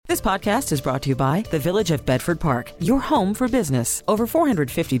This podcast is brought to you by the Village of Bedford Park, your home for business. Over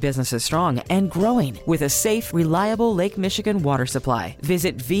 450 businesses strong and growing with a safe, reliable Lake Michigan water supply.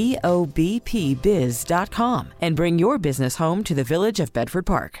 Visit VOBPBiz.com and bring your business home to the Village of Bedford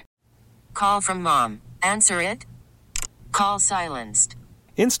Park. Call from mom. Answer it. Call silenced.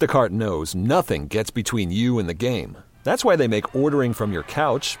 Instacart knows nothing gets between you and the game. That's why they make ordering from your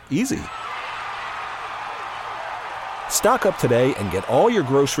couch easy. Stock up today and get all your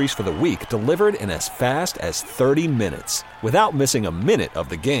groceries for the week delivered in as fast as 30 minutes without missing a minute of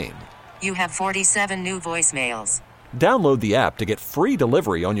the game. You have 47 new voicemails. Download the app to get free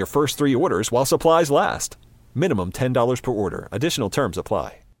delivery on your first 3 orders while supplies last. Minimum $10 per order. Additional terms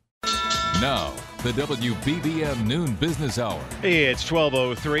apply. Now, the WBBM Noon Business Hour. It's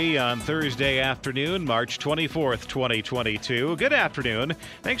 12:03 on Thursday afternoon, March 24th, 2022. Good afternoon.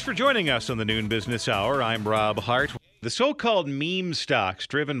 Thanks for joining us on the Noon Business Hour. I'm Rob Hart. The so-called meme stocks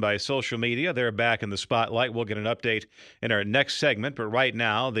driven by social media, they're back in the spotlight. We'll get an update in our next segment, but right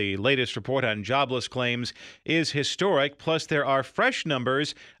now, the latest report on jobless claims is historic, plus there are fresh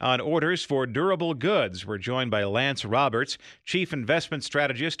numbers on orders for durable goods. We're joined by Lance Roberts, Chief Investment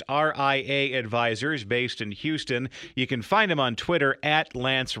Strategist, RIA Advisors, based in Houston. You can find him on Twitter at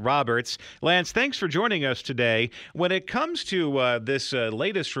Lance Roberts. Lance, thanks for joining us today. When it comes to this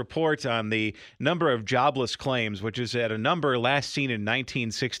latest report on the number of jobless claims, which is at a number last seen in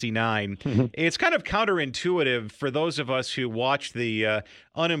 1969. It's kind of counterintuitive for those of us who watch the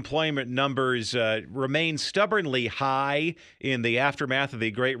unemployment numbers remain stubbornly high in the aftermath of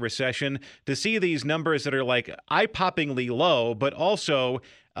the Great Recession to see these numbers that are like eye-poppingly low, but also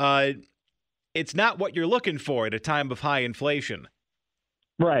it's not what you're looking for at a time of high inflation.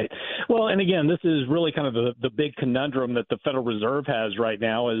 Right. Well, and again, this is really kind of the big conundrum that the Federal Reserve has right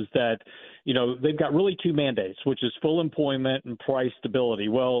now is that, you know, they've got really 2 mandates, which is full employment and price stability.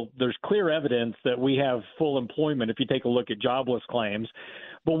 Well, there's clear evidence that we have full employment if you take a look at jobless claims.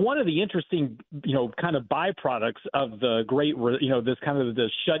 But one of the interesting, you know, kind of byproducts of the this kind of the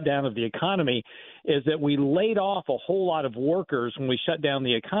shutdown of the economy is that we laid off a whole lot of workers when we shut down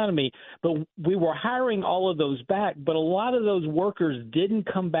the economy, but we were hiring all of those back, but a lot of those workers didn't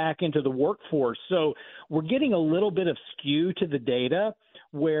come back into the workforce. So we're getting a little bit of skew to the data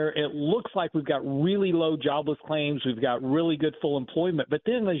where it looks like we've got really low jobless claims, we've got really good full employment. But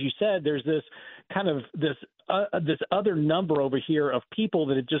then, as you said, there's this kind of this other number over here of people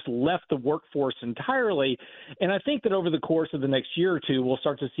that have just left the workforce entirely. And I think that over the course of the next year or two, we'll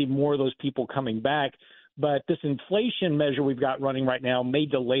start to see more of those people coming back. But this inflation measure we've got running right now may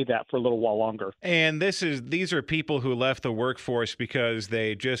delay that for a little while longer. And these are people who left the workforce because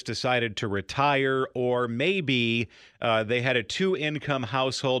they just decided to retire, or maybe they had a 2-income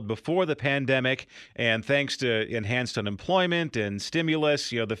household before the pandemic, and thanks to enhanced unemployment and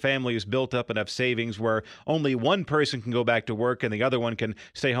stimulus, you know, the family has built up enough savings where only one person can go back to work and the other one can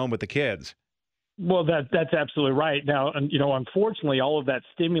stay home with the kids. Well, that's absolutely right. Now, you know, unfortunately, all of that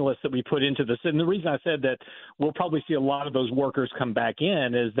stimulus that we put into this, and the reason I said that we'll probably see a lot of those workers come back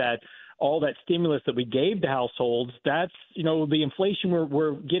in is that all that stimulus that we gave to households, that's, you know, the inflation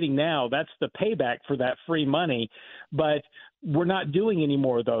we're getting now, that's the payback for that free money. But we're not doing any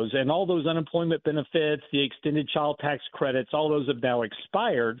more of those. And all those unemployment benefits, the extended child tax credits, all those have now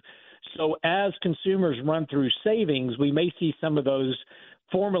expired. So as consumers run through savings, we may see some of those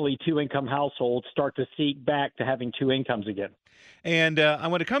formerly 2-income households start to seek back to having 2 incomes again. And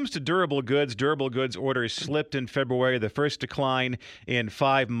when it comes to durable goods orders slipped in February, the first decline in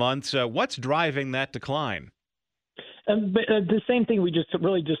 5 months. What's driving that decline? The same thing we just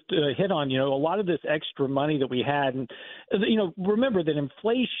hit on, you know, a lot of this extra money that we had. And, you know, remember that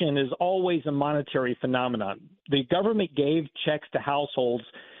inflation is always a monetary phenomenon. The government gave checks to households.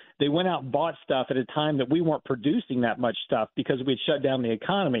 They went out and bought stuff at a time that we weren't producing that much stuff because we had shut down the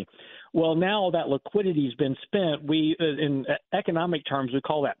economy. Well, now that liquidity has been spent, we, in economic terms, we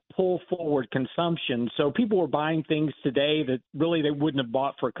call that pull forward consumption. So people were buying things today that really they wouldn't have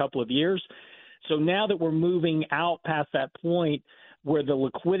bought for a couple of years. So now that we're moving out past that point where the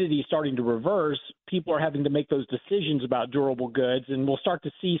liquidity is starting to reverse, people are having to make those decisions about durable goods, and we'll start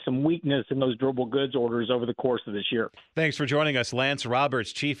to see some weakness in those durable goods orders over the course of this year. Thanks for joining us, Lance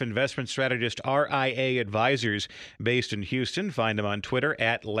Roberts, Chief Investment Strategist, RIA Advisors, based in Houston. Find him on Twitter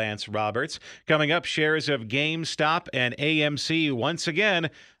at Lance Roberts. Coming up, shares of GameStop and AMC once again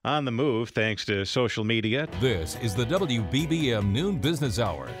on the move thanks to social media. This is the WBBM Noon Business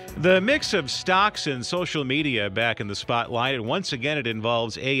Hour. The mix of stocks and social media back in the spotlight, and once again, again, it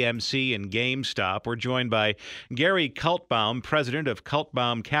involves AMC and GameStop. We're joined by Gary Kaltbaum, president of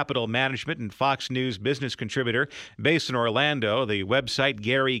Kaltbaum Capital Management and Fox News business contributor based in Orlando, the website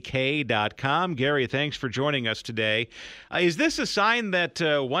GaryK.com. Gary, thanks for joining us today. Is this a sign that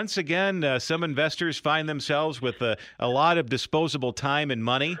once again some investors find themselves with a lot of disposable time and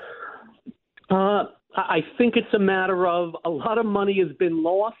money? I think it's a matter of a lot of money has been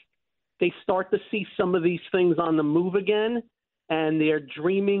lost. They start to see some of these things on the move again, and they're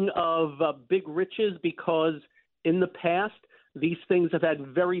dreaming of big riches because in the past, these things have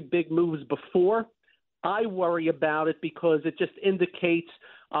had very big moves before. I worry about it because it just indicates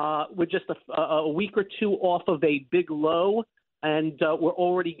we're just a week or two off of a big low, and we're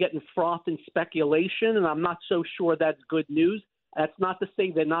already getting froth and speculation, and I'm not so sure that's good news. That's not to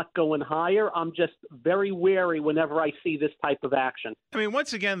say they're not going higher. I'm just very wary whenever I see this type of action. I mean,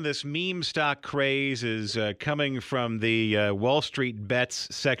 once again, this meme stock craze is coming from the Wall Street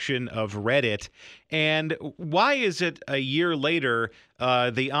Bets section of Reddit. And why is it a year later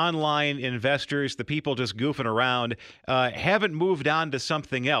the online investors, the people just goofing around, haven't moved on to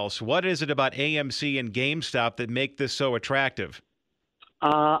something else? What is it about AMC and GameStop that make this so attractive?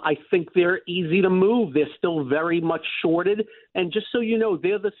 I think they're easy to move. They're still very much shorted. And just so you know,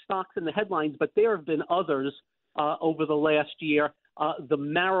 they're the stocks in the headlines, but there have been others over the last year. The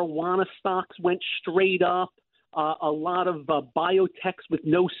marijuana stocks went straight up. A lot of biotechs with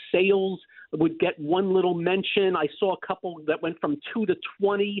no sales would get one little mention. I saw a couple that went from 2 to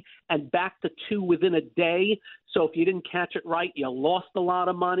 20 and back to 2 within a day. So if you didn't catch it right, you lost a lot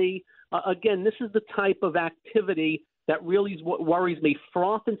of money. Again, this is the type of activity that really is what worries me.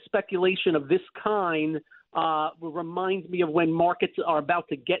 Froth and speculation of this kind reminds me of when markets are about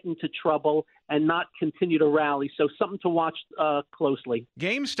to get into trouble and not continue to rally. So something to watch closely.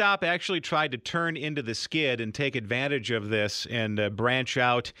 GameStop actually tried to turn into the skid and take advantage of this and branch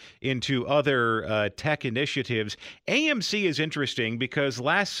out into other tech initiatives. AMC is interesting because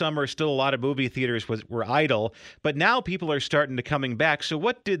last summer still a lot of movie theaters were idle, but now people are starting to coming back. So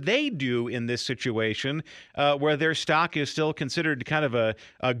what did they do in this situation where their stock is still considered kind of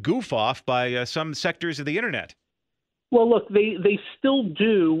a goof off by some sectors of the internet? Well, look, they still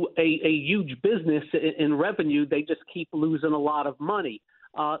do a huge business in revenue. They just keep losing a lot of money.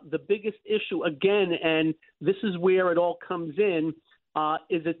 The biggest issue, again, and this is where it all comes in,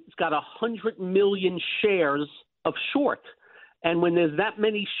 is it's got 100 million shares of short. And when there's that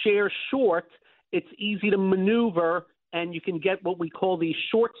many shares short, it's easy to maneuver, and you can get what we call these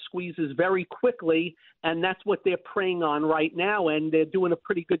short squeezes very quickly, and that's what they're preying on right now, and they're doing a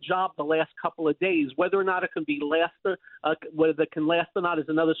pretty good job the last couple of days. Whether or not it can whether it can last or not is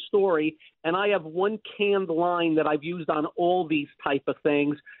another story, and I have one canned line that I've used on all these type of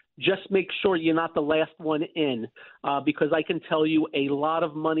things. Just make sure you're not the last one in, because I can tell you a lot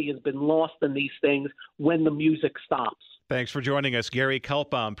of money has been lost in these things when the music stops. Thanks for joining us, Gary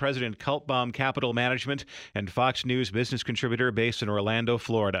Kaltbaum, President Kaltbaum Capital Management and Fox News business contributor based in Orlando,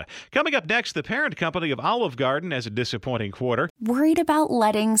 Florida. Coming up next, the parent company of Olive Garden has a disappointing quarter. Worried about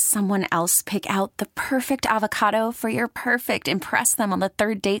letting someone else pick out the perfect avocado for your perfect impress them on the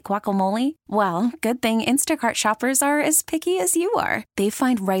third date guacamole? Well, good thing Instacart shoppers are as picky as you are. They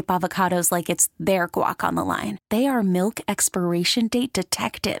find ripe avocados like it's their guac on the line. They are milk expiration date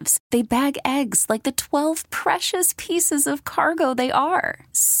detectives. They bag eggs like the 12 precious pieces of cargo they are.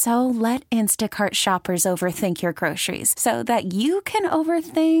 So let Instacart shoppers overthink your groceries so that you can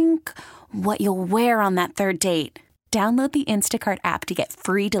overthink what you'll wear on that third date. Download the Instacart app to get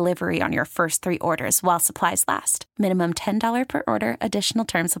free delivery on your first 3 orders while supplies last. Minimum $10 per order. Additional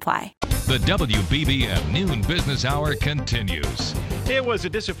terms apply. The WBBM Noon Business Hour continues. It was a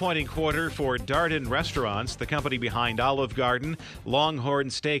disappointing quarter for Darden Restaurants, the company behind Olive Garden, Longhorn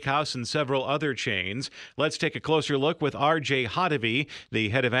Steakhouse, and several other chains. Let's take a closer look with R.J. Hottovy, the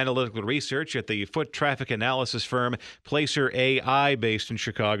head of analytical research at the foot traffic analysis firm Placer AI based in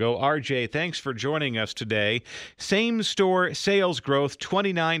Chicago. R.J., thanks for joining us today. Same-store sales growth,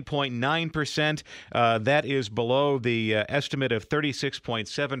 29.9%. That is below the estimate of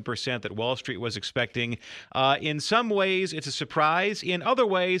 36.7% that Wall Street was expecting. In some ways, it's a surprise. In other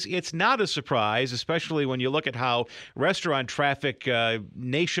ways, it's not a surprise, especially when you look at how restaurant traffic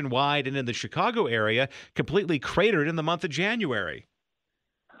nationwide and in the Chicago area completely cratered in the month of January.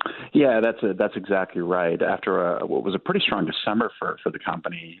 Yeah, that's exactly right. After what was a pretty strong December for the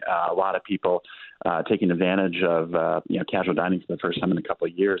company, a lot of people taking advantage of casual dining for the first time in a couple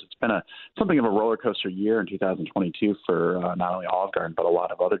of years. It's been something of a roller coaster year in 2022 for not only Olive Garden but a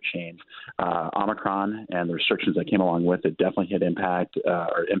lot of other chains. Omicron and the restrictions that came along with it definitely had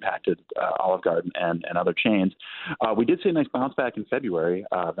impacted Olive Garden and other chains. We did see a nice bounce back in February.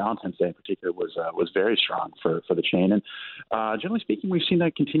 Valentine's Day in particular was very strong for the chain, and generally speaking, we've seen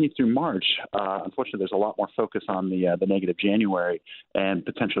that continue through March. Unfortunately, there's a lot more focus on the negative January and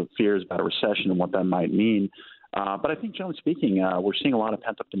potential fears about a recession and what that might mean. But I think, generally speaking, we're seeing a lot of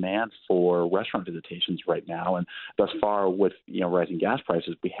pent-up demand for restaurant visitations right now. And thus far, with rising gas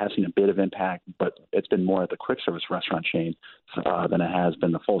prices, we have seen a bit of impact, but it's been more at the quick-service restaurant chain than it has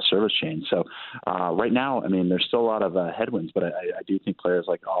been the full-service chain. So right now, I mean, there's still a lot of headwinds, but I do think players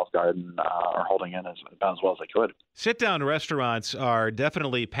like Olive Garden are holding in about as well as they could. Sit-down restaurants are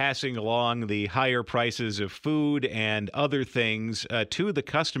definitely passing along the higher prices of food and other things to the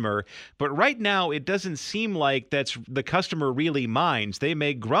customer. But right now, it doesn't seem like that's the customer really minds. They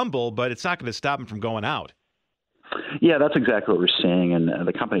may grumble, but it's not going to stop them from going out. Yeah, that's exactly what we're seeing. And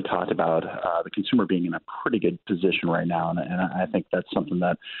the company talked about the consumer being in a pretty good position right now. And I think that's something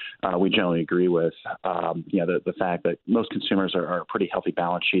that we generally agree with. The fact that most consumers are pretty healthy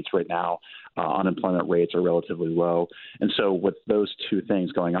balance sheets right now. Unemployment rates are relatively low. And so with those two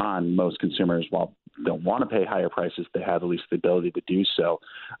things going on, most consumers, while don't want to pay higher prices, they have at least the ability to do so.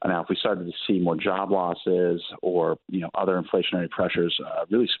 Now, if we started to see more job losses or other inflationary pressures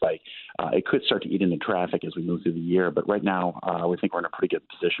really spike, it could start to eat into traffic as we move through the year. But right now, we think we're in a pretty good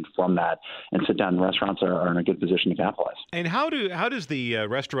position from that, and sit-down restaurants are in a good position to capitalize. And how does the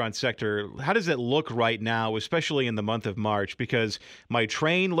restaurant sector, how does it look right now, especially in the month of March? Because my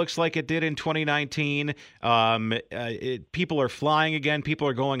train looks like it did in 2019. People are flying again. People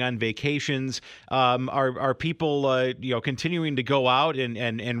are going on vacations. Are people continuing to go out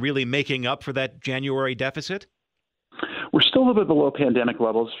and really making up for that January deficit? We're still a little bit below pandemic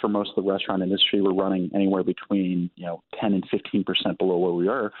levels for most of the restaurant industry. We're running anywhere between 10 and 15% below where we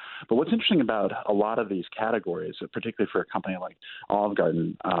are. But what's interesting about a lot of these categories, particularly for a company like Olive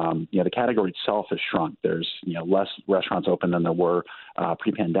Garden, the category itself has shrunk. There's less restaurants open than there were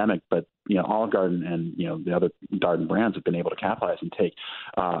pre-pandemic, but Olive Garden and the other Darden brands have been able to capitalize and take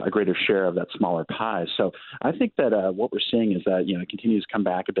a greater share of that smaller pie. So I think that what we're seeing is that it continues to come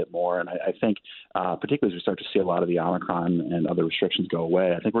back a bit more, and I think particularly as we start to see a lot of the Omicron and other restrictions go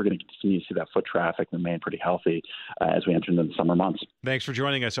away, I think we're going to continue to see that foot traffic remain pretty healthy as we enter into the summer months. Thanks for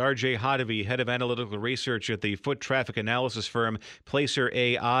joining us, RJ Hottovy, head of analytical research at the foot traffic analysis firm Placer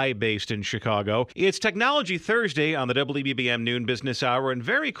AI, based in Chicago. It's Technology Thursday on the WBBM Noon Business Hour, and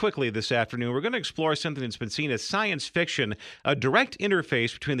very quickly this afternoon, we're going to explore something that's been seen as science fiction, a direct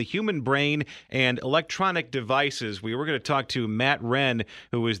interface between the human brain and electronic devices. We were going to talk to Matt Wren,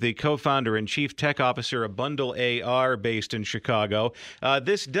 who is the co-founder and chief tech officer of Bundle AR, based in Chicago.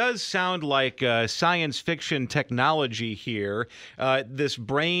 This does sound like science fiction technology here. This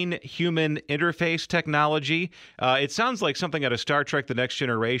brain-human interface technology, it sounds like something out of Star Trek: The Next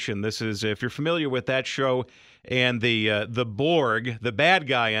Generation. This is, if you're familiar with that show, and the Borg, the bad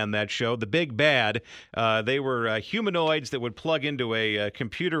guy on that show, the big bad, they were humanoids that would plug into a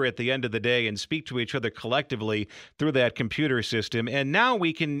computer at the end of the day and speak to each other collectively through that computer system. And now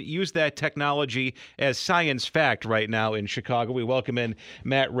we can use that technology as science fact right now in Chicago. We welcome in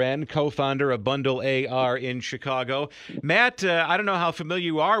Matt Wren, co-founder of Bundle AR in Chicago. Matt, I don't know how familiar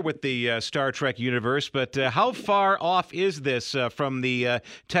you are with the Star Trek universe, but how far off is this from the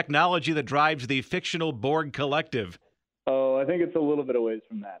technology that drives the fictional Borg collective? Oh, I think it's a little bit away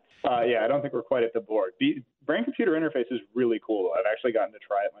from that. I don't think we're quite at the Borg. Brain-computer interface is really cool. I've actually gotten to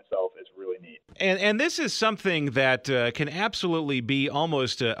try it myself. It's really neat. And this is something that can absolutely be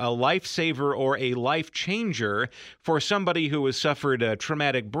almost a lifesaver or a life changer for somebody who has suffered a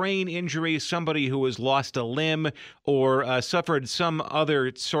traumatic brain injury, somebody who has lost a limb, or suffered some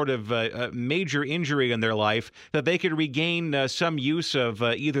other sort of major injury in their life, that they could regain some use of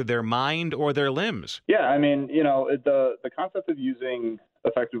either their mind or their limbs. Yeah, I mean, the concept of using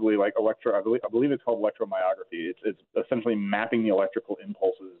effectively like I believe it's called electromyography. It's essentially mapping the electrical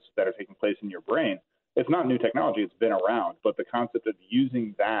impulses that are taking place in your brain. It's not new technology; it's been around. But the concept of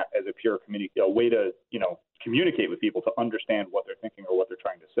using that as a pure way to communicate with people to understand what they're thinking or what they're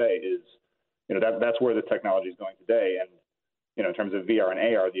trying to say is, that's where the technology is going today. And in terms of VR and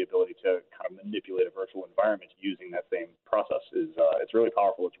AR, the ability to kind of manipulate a virtual environment using that same process is it's really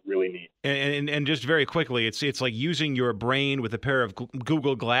powerful. It's really neat. And just very quickly, it's like using your brain with a pair of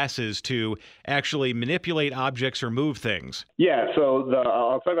Google glasses to actually manipulate objects or move things. Yeah. So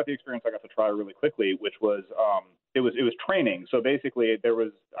I'll talk about the experience I got to try really quickly, which was it was training. So basically,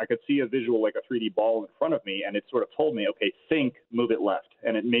 I could see a visual like a 3D ball in front of me, and it sort of told me, okay, think, move it left,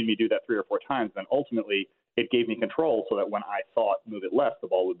 and it made me do that 3 or 4 times. Then ultimately, it gave me control so that when I thought move it left, the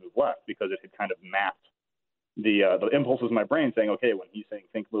ball would move left because it had kind of mapped the impulses in my brain saying, okay, when he's saying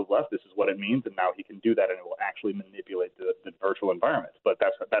think, move left, this is what it means, and now he can do that, and it will actually manipulate the virtual environment. But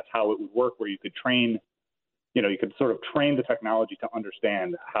that's how it would work, where you could train, you could sort of train the technology to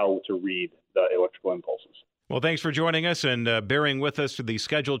understand how to read the electrical impulses. Well, thanks for joining us and bearing with us through the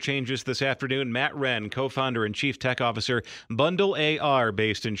schedule changes this afternoon. Matt Wren, co-founder and chief tech officer, Bundle AR,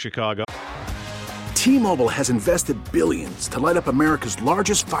 based in Chicago. T-Mobile has invested billions to light up America's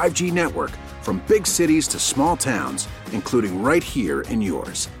largest 5G network, from big cities to small towns, including right here in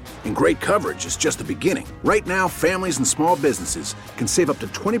yours. And great coverage is just the beginning. Right now, families and small businesses can save up to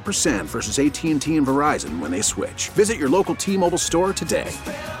 20% versus AT&T and Verizon when they switch. Visit your local T-Mobile store today.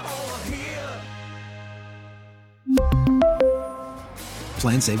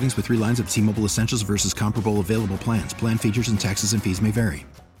 Plan savings with 3 lines of T-Mobile Essentials versus comparable available plans. Plan features and taxes and fees may vary.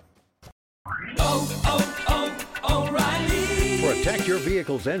 Protect your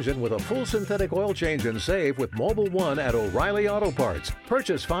vehicle's engine with a full synthetic oil change and save with Mobil 1 at O'Reilly Auto Parts.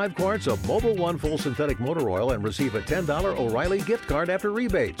 Purchase 5 quarts of Mobil 1 full synthetic motor oil and receive a $10 O'Reilly gift card after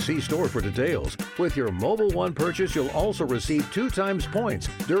rebate. See store for details. With your Mobil 1 purchase, you'll also receive 2 times points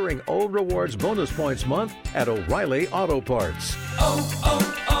during O Rewards Bonus Points Month at O'Reilly Auto Parts.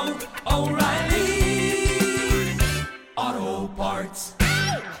 O'Reilly Auto Parts.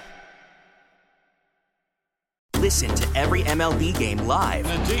 Listen to every MLB game live.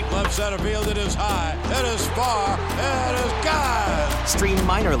 In the deep left center field, it is high, it is far, it is gone. Stream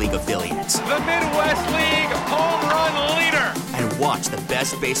minor league affiliates. The Midwest League home run leader. And watch the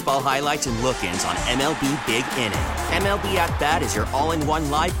best baseball highlights and look-ins on MLB Big Inning. MLB At Bat is your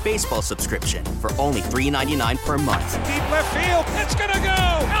all-in-one live baseball subscription for only $3.99 per month. Deep left field, it's gonna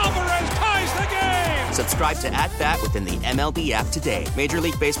go. Alvarez ties the game. Subscribe to At Bat within the MLB app today. Major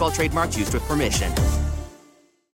League Baseball trademarks used with permission.